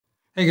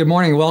Hey, good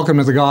morning. Welcome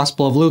to the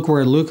Gospel of Luke.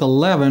 We're at Luke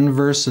 11,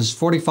 verses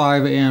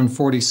 45 and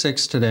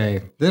 46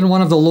 today. Then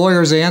one of the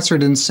lawyers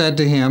answered and said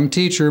to him,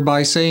 "Teacher,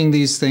 by saying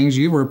these things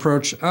you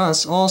reproach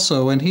us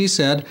also." And he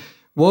said,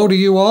 "Woe to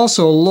you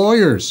also,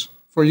 lawyers,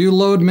 for you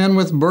load men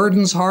with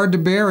burdens hard to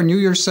bear, and you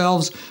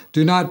yourselves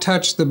do not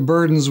touch the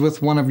burdens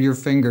with one of your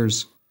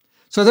fingers."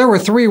 So there were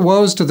three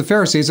woes to the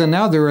Pharisees, and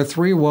now there are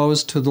three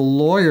woes to the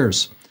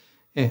lawyers.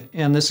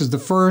 And this is the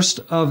first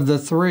of the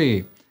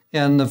three.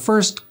 And the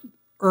first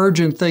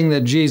urgent thing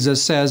that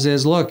Jesus says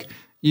is, look,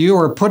 you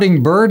are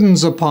putting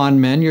burdens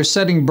upon men. You're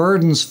setting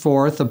burdens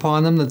forth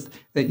upon them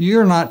that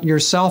you're not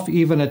yourself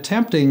even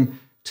attempting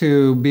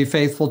to be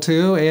faithful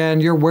to,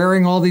 and you're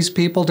wearing all these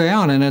people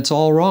down, and it's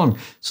all wrong.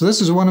 So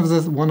this is one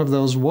of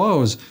those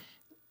woes.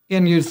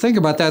 And you think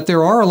about that,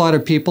 there are a lot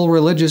of people,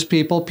 religious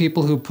people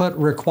who put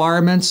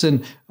requirements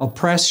and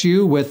oppress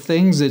you with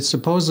things that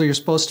supposedly you're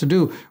supposed to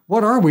do.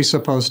 What are we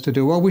supposed to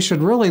do? Well, we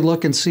should really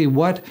look and see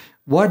what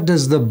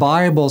does the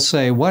Bible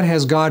say? What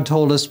has God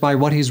told us by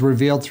what He's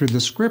revealed through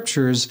the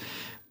Scriptures?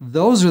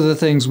 Those are the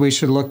things we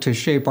should look to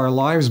shape our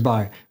lives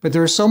by. But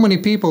there are so many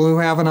people who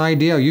have an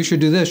idea. You should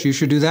do this, you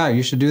should do that,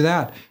 you should do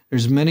that.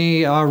 There's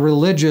many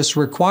religious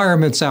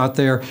requirements out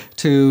there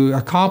to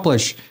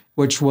accomplish,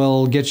 which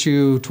will get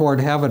you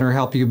toward heaven or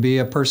help you be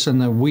a person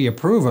that we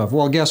approve of.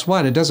 Well, guess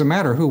what? It doesn't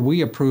matter who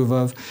we approve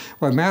of.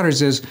 What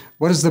matters is,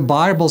 what does the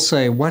Bible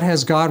say? What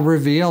has God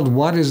revealed?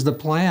 What is the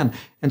plan?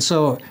 And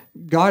so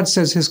God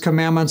says His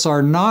commandments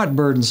are not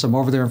burdensome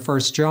over there in 1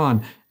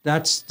 John.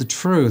 That's the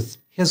truth.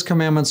 His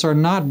commandments are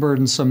not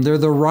burdensome. They're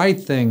the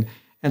right thing.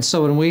 And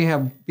so when we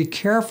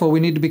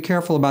need to be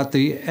careful about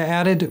the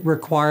added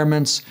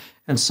requirements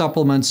and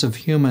supplements of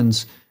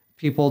humans,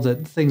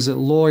 things that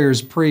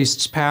lawyers,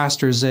 priests,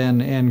 pastors,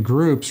 and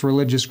groups,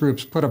 religious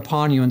groups, put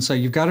upon you and say,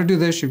 you've got to do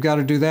this, you've got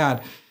to do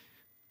that.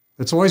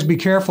 Let's always be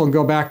careful and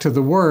go back to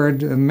the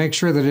Word and make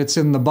sure that it's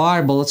in the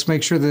Bible. Let's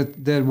make sure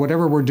that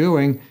whatever we're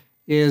doing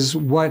is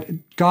what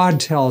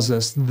God tells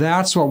us.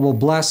 That's what will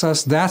bless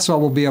us. That's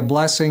what will be a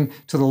blessing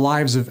to the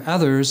lives of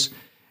others.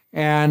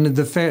 And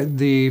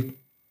the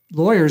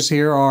lawyers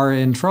here are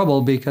in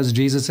trouble because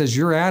Jesus says,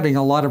 you're adding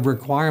a lot of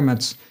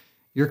requirements.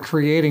 You're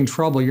creating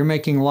trouble. You're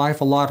making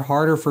life a lot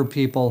harder for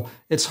people.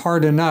 It's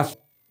hard enough.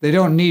 They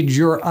don't need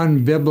your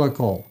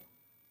unbiblical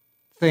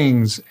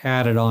things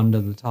added onto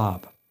the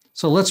top.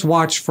 So let's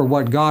watch for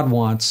what God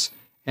wants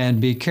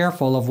and be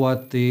careful of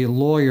what the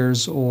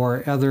lawyers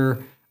or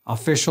other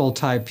official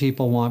type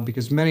people want,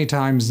 because many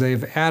times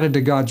they've added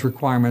to God's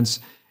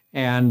requirements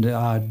and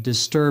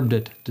disturbed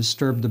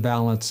the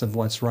balance of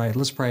what's right.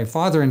 Let's pray.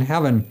 Father in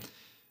heaven,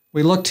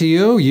 we look to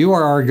you. You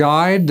are our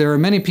guide. There are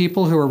many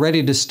people who are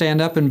ready to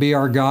stand up and be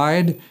our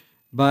guide,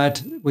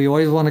 but we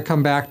always want to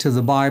come back to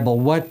the Bible.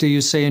 What do you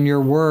say in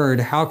your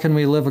word? How can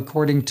we live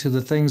according to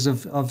the things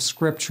of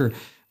Scripture?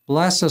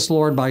 Bless us,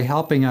 Lord, by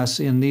helping us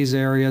in these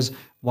areas.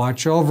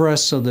 Watch over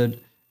us so that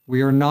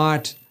we are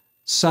not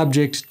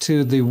subject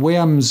to the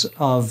whims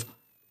of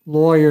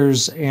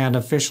lawyers and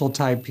official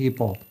type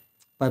people.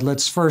 But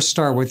let's first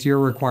start with your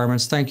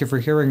requirements. Thank you for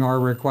hearing our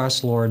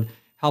request, Lord.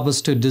 Help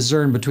us to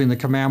discern between the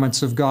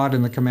commandments of God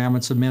and the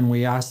commandments of men.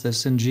 We ask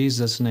this in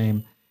Jesus'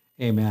 name.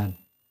 Amen.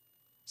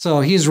 So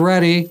He's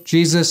ready.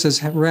 Jesus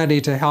is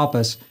ready to help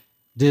us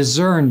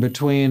discern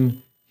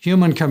between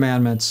human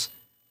commandments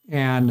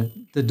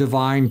and the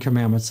divine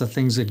commandments, the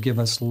things that give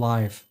us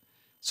life.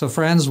 So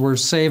friends, we're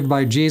saved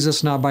by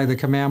Jesus, not by the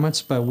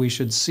commandments, but we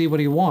should see what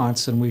He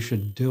wants and we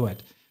should do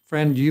it.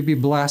 Friend, you be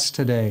blessed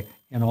today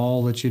in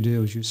all that you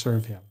do as you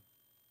serve Him.